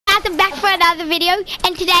guys, I'm back for another video,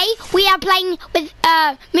 and today we are playing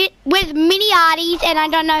with Mini Arties, and I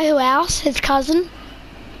don't know who else, his cousin.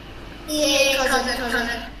 Yeah, cousin.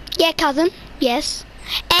 Yeah, cousin, yes.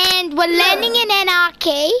 And we're learning in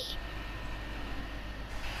anarchy,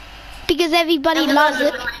 because everybody loves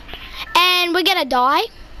it. And we're gonna die.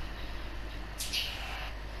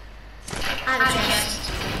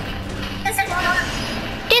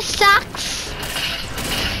 This sucks.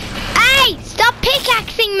 Hey, stop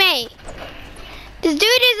pickaxing me. This dude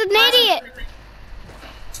is an idiot.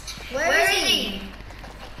 Where is he?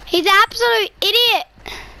 He's an absolute idiot.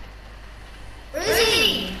 Where is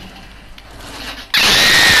he?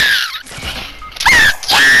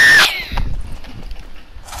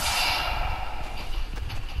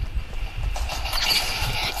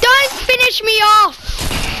 Don't finish me off.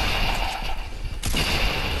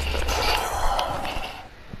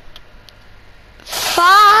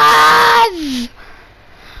 Fuzz!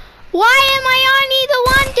 Why am I only the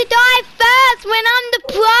one to die first when I'm the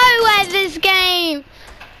pro at this game?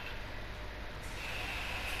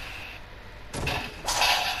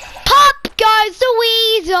 Pop goes the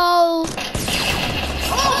weasel.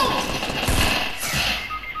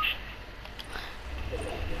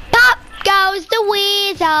 Pop goes the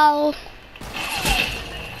weasel.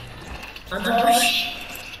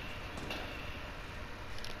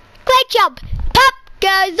 Great job. Pop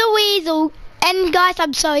goes the weasel. And guys,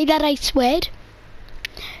 I'm sorry that I sweared.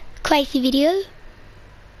 Crazy video.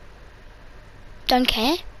 Don't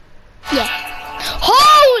care. Yeah.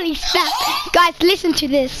 Holy snap. Guys, listen to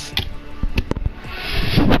this.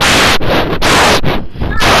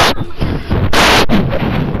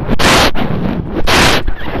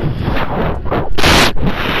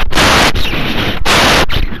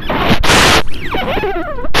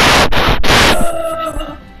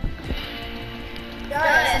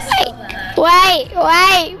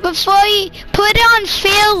 Wait, before you put it on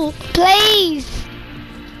Phil, please.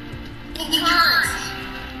 You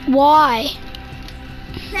can't. Why?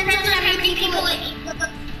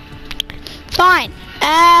 Fine.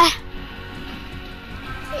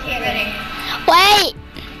 Wait.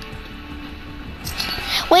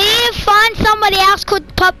 We need to find somebody else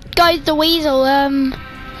called Pop Goes the Weasel. Do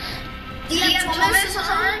you have Thomas or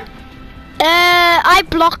something? I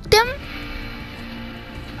blocked him.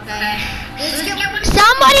 Okay.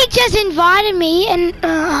 Somebody just invited me, and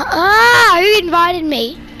who invited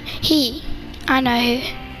me? He. I know who.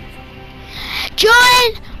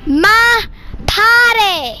 Join my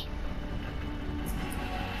party.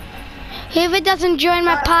 Whoever doesn't join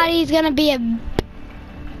my party is gonna be a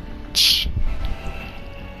bitch.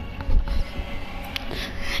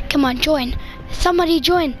 Come on, join. Somebody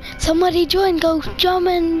join. Somebody join. Go jump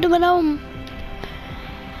and do it home.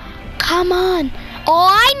 Come on. Oh,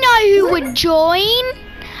 I know who would join.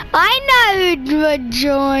 I know who would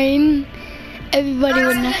join. Everybody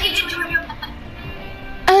would know.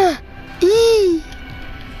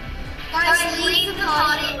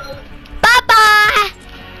 Bye-bye.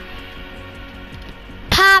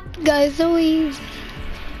 Pop goes the weasel.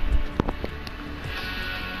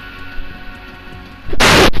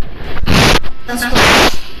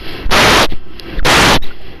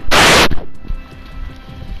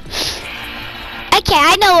 Okay,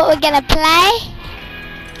 I know what we're gonna play.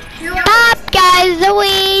 Pop goes the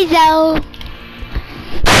weasel.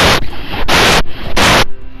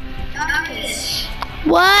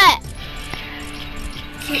 What?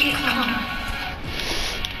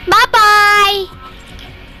 Bye-bye.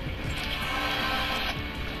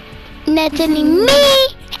 Natalie, me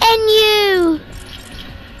and you.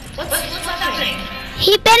 What's happening?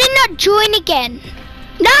 He better not join again.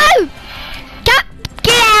 No! Get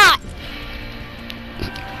out!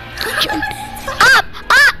 Up!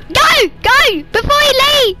 Go! Before he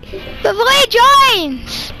leaves! Before he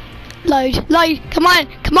joins! Load! Come on!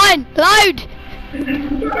 Load!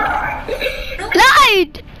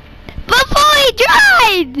 Load! Before he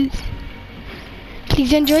joins! Please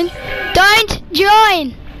don't join. Don't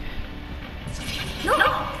join! No.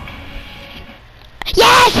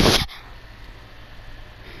 Yes!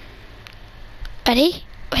 Ready?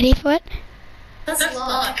 Ready for it? That's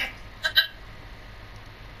luck.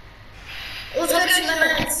 Let's go 2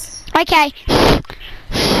 minutes. Okay.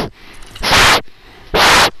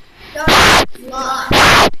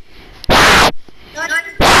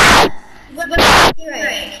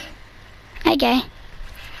 Okay.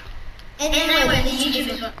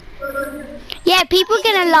 Yeah, people are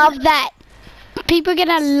gonna love that. People are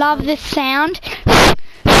gonna love this sound.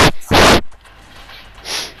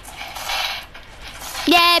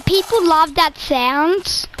 Yeah, people love that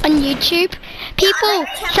sound on YouTube. People,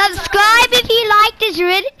 subscribe if you like this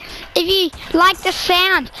if you like the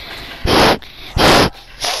sound.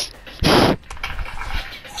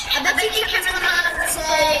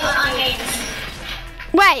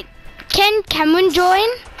 Wait, can Cameron join?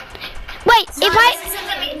 Wait, if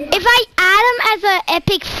I add him as an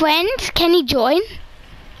epic friend, can he join?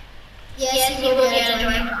 Yes, he will get a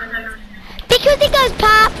join. Because he goes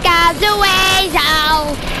pop goes away,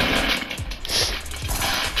 so.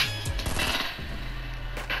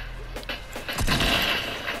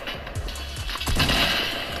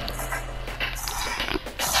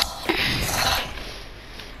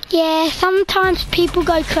 Yeah, sometimes people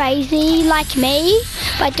go crazy, like me,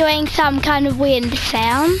 by doing some kind of weird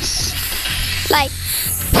sounds. Like,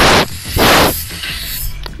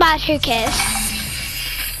 but who cares?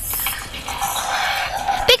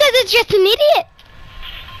 Because it's just an idiot.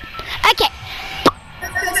 Okay.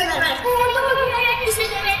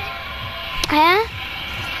 Huh?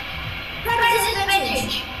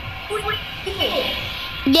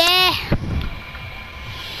 Yeah.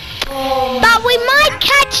 But we might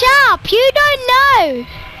catch up. You don't know.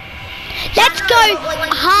 Let's go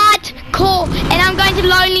hardcore. And I'm going to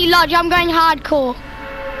Lonely Lodge. I'm going hardcore.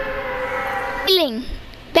 Feeling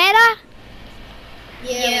better?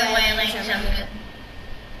 Yeah, wailing sounds good.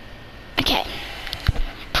 Okay.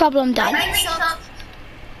 Problem done.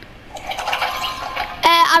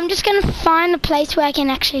 I'm just going to find a place where I can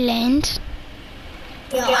actually land.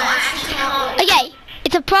 Okay.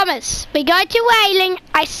 It's a promise. We go to whaling.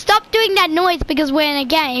 I stopped doing that noise because we're in a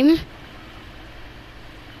game.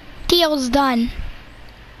 Deal's done.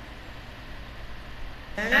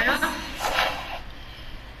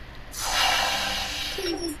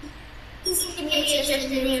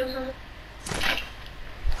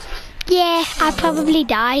 Yeah, I'll probably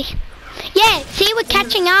die. Yeah, see, we're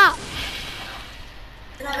catching up.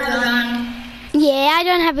 Yeah, I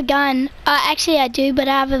don't have a gun. Actually, I do, but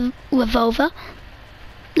I have a revolver.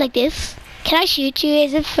 Like this. Can I shoot you?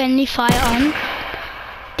 Is it friendly fire on?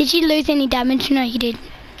 Did you lose any damage? No, you did.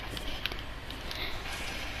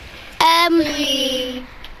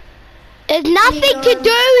 There's nothing to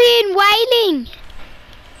do in whaling.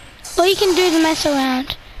 Or you can do the mess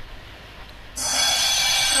around.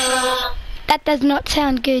 That does not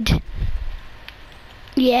sound good.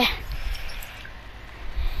 Yeah.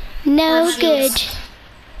 No good.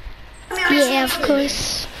 Yeah, of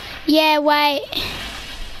course. Yeah, wait.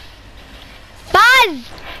 Buzz!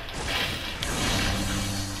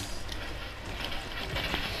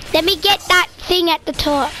 Let me get that thing at the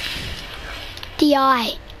top. The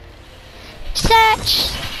eye. Search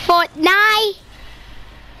Fortnite.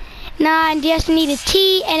 No, I just need a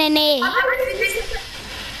T and an A.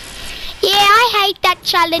 Yeah, I hate that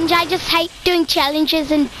challenge. I just hate doing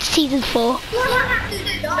challenges in season 4.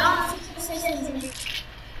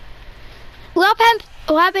 What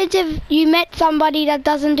happens if you met somebody that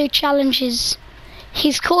doesn't do challenges?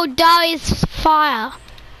 He's called Darius Fire.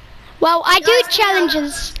 Well, I do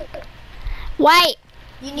challenges. Wait.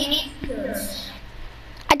 You need shields.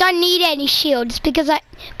 I don't need any shields because I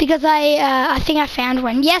think I found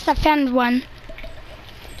one. Yes, I found one.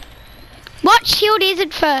 What shield is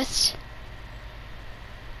it first?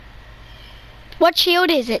 What shield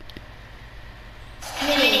is it?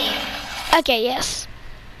 Mini. Okay, yes.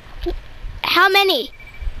 How many?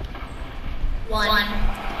 1.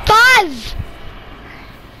 Buzz!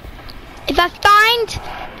 If I find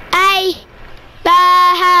a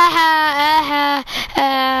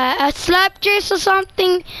slurp juice or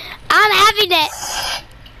something, I'm having it.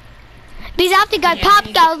 Because I have to go pop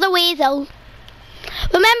girls the weasel.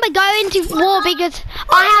 Remember, go into war because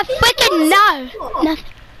I have freaking nothing.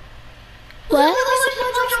 What?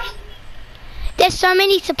 There's so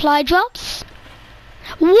many supply drops.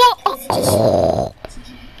 What?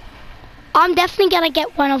 I'm definitely gonna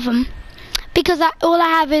get one of them because all I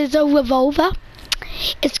have is a revolver.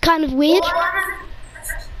 It's kind of weird.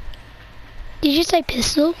 Did you say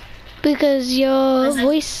pistol? Because your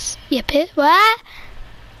voice, what?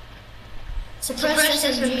 Suppressed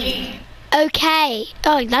SMG. Okay.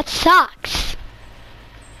 Oh, that sucks.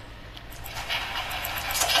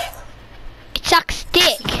 It sucks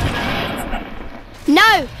dick.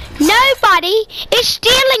 No, nobody is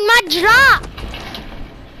stealing my drop.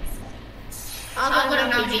 I'll go to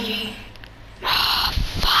RPG. Oh,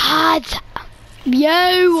 fudge.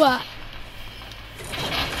 Yo.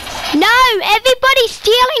 No, everybody's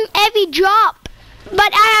stealing every drop,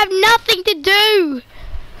 but I have nothing to do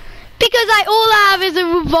because all I have is a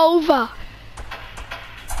revolver.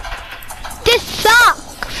 This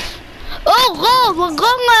sucks.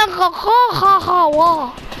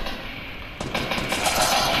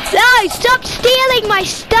 No, stop stealing my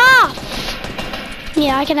stuff.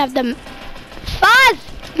 Yeah, I can have them. Fuzz!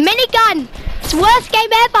 Minigun! It's the worst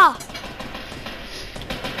game ever!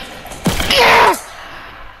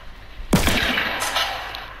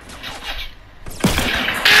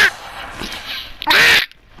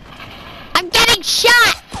 I'm getting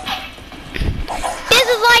shot! This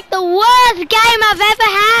is like the worst game I've ever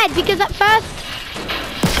had because at first...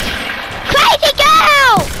 Crazy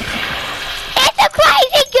girl! It's a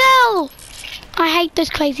crazy girl! I hate those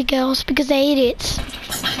crazy girls because they're idiots.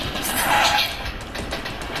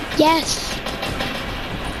 Yes.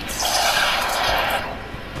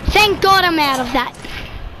 Thank God I'm out of that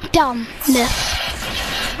dumbness.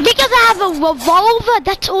 Because I have a revolver,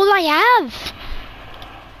 that's all I have.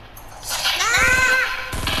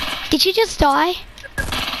 Did you just die?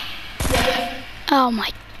 Oh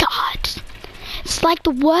my God. It's like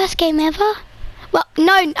the worst game ever. Well,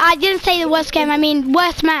 no, I didn't say the worst game, I mean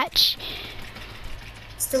worst match.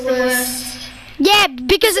 It's the worst. Yeah,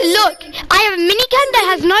 because look, I have a minigun that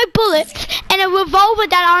has no bullets and a revolver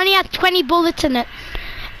that only has 20 bullets in it.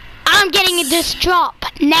 I'm getting this drop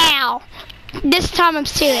now. This time I'm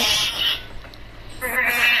serious.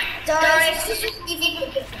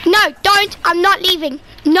 No, don't. I'm not leaving.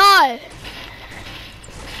 No.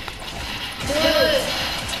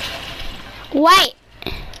 Wait.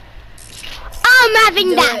 I'm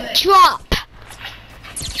having that drop.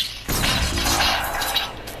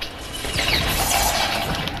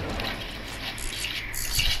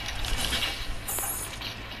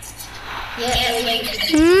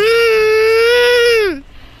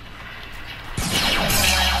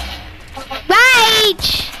 Rage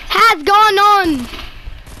has gone on.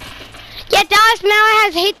 Yeah, Darius now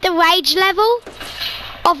has hit the rage level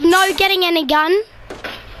of no getting any gun.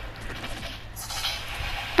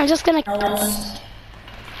 I'm just gonna...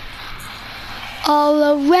 All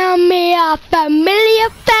around me are familiar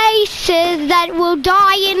faces that will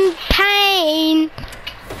die in pain.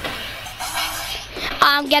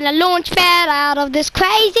 I'm gonna launch pad out of this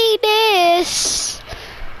craziness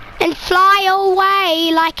and fly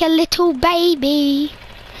away like a little baby.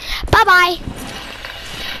 Bye-bye.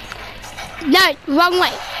 No, wrong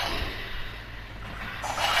way.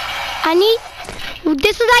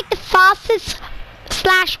 This is like the fastest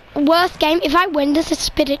 / worst game. If I win this, it's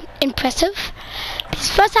a bit impressive. Because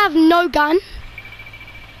first I have no gun.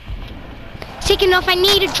 Second off, I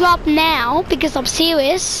need a drop now because I'm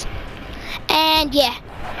serious. And yeah.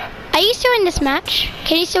 Are you still in this match?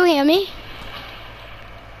 Can you still hear me?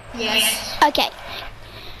 Yes. Okay.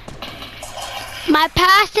 My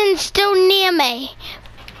person's still near me.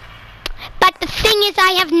 But the thing is,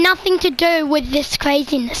 I have nothing to do with this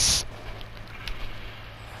craziness.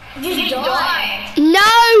 You die.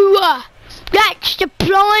 No! That's the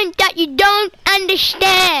point that you don't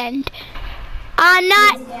understand. I'm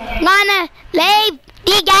not gonna leave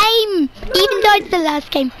the game, even though it's the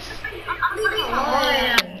last game.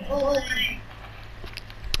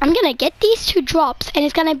 I'm gonna get these 2 drops and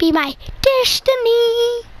it's gonna be my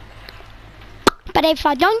destiny. But if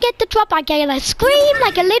I don't get the drop, I'm gonna scream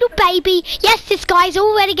like a little baby. Yes, this guy's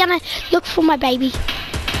already gonna look for my baby.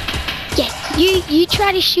 Yeah, you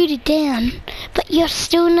try to shoot it down, but you're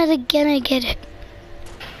still not gonna get it.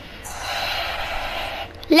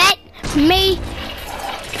 Let me...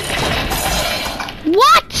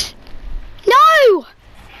 What? No!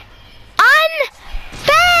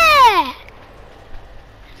 Unfair!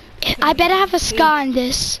 I better have a scar on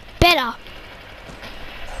this. Better.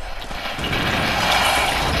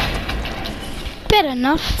 Better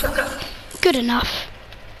enough. Good enough.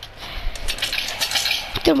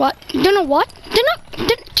 Don't know what? Don't know what?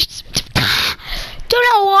 Don't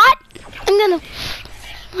know what? I'm gonna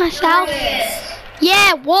myself.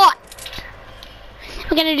 Yeah, what?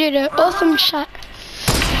 We're gonna do the awesome shot.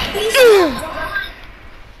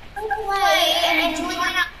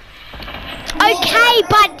 Okay,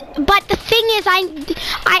 but the thing is,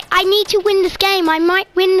 I need to win this game. I might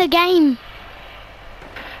win the game.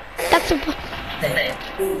 That's a.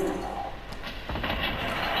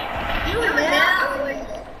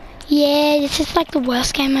 Yeah, this is like the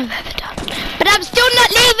worst game I've ever done. But I'm still not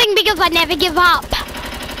leaving because I never give up.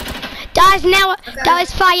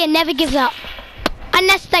 Dies fire never gives up.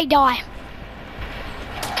 Unless they die.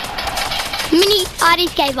 Mini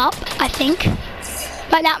Arties gave up, I think.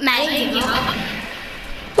 But not me.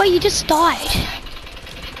 Well, you just died.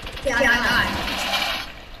 Yeah, I died.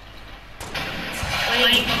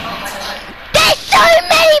 There's so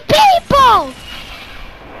many people!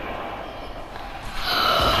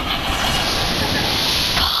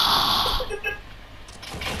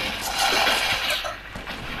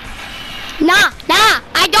 Nah,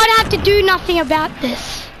 I don't have to do nothing about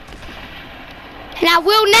this. And I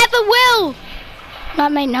will never will.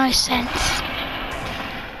 That made no sense.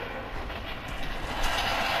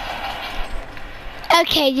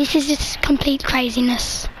 Okay, this is just complete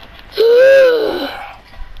craziness.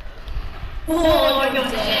 Oh, you're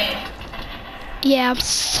dead. Yeah, I'm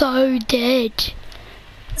so dead.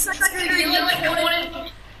 It's like you're like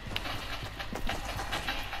wanted.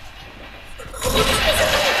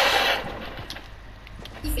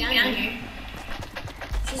 He found you.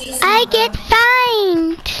 I get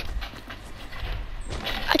fined.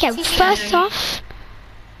 Okay, first off,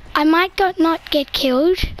 I might not get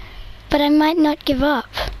killed, but I might not give up.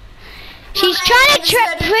 She's trying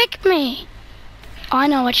to trick me. I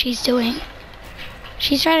know what she's doing.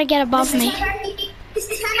 She's trying to get above me. This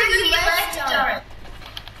is how you left, Jared.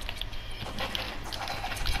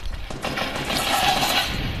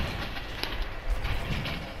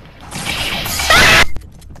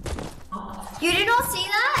 You did not see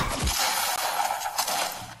that?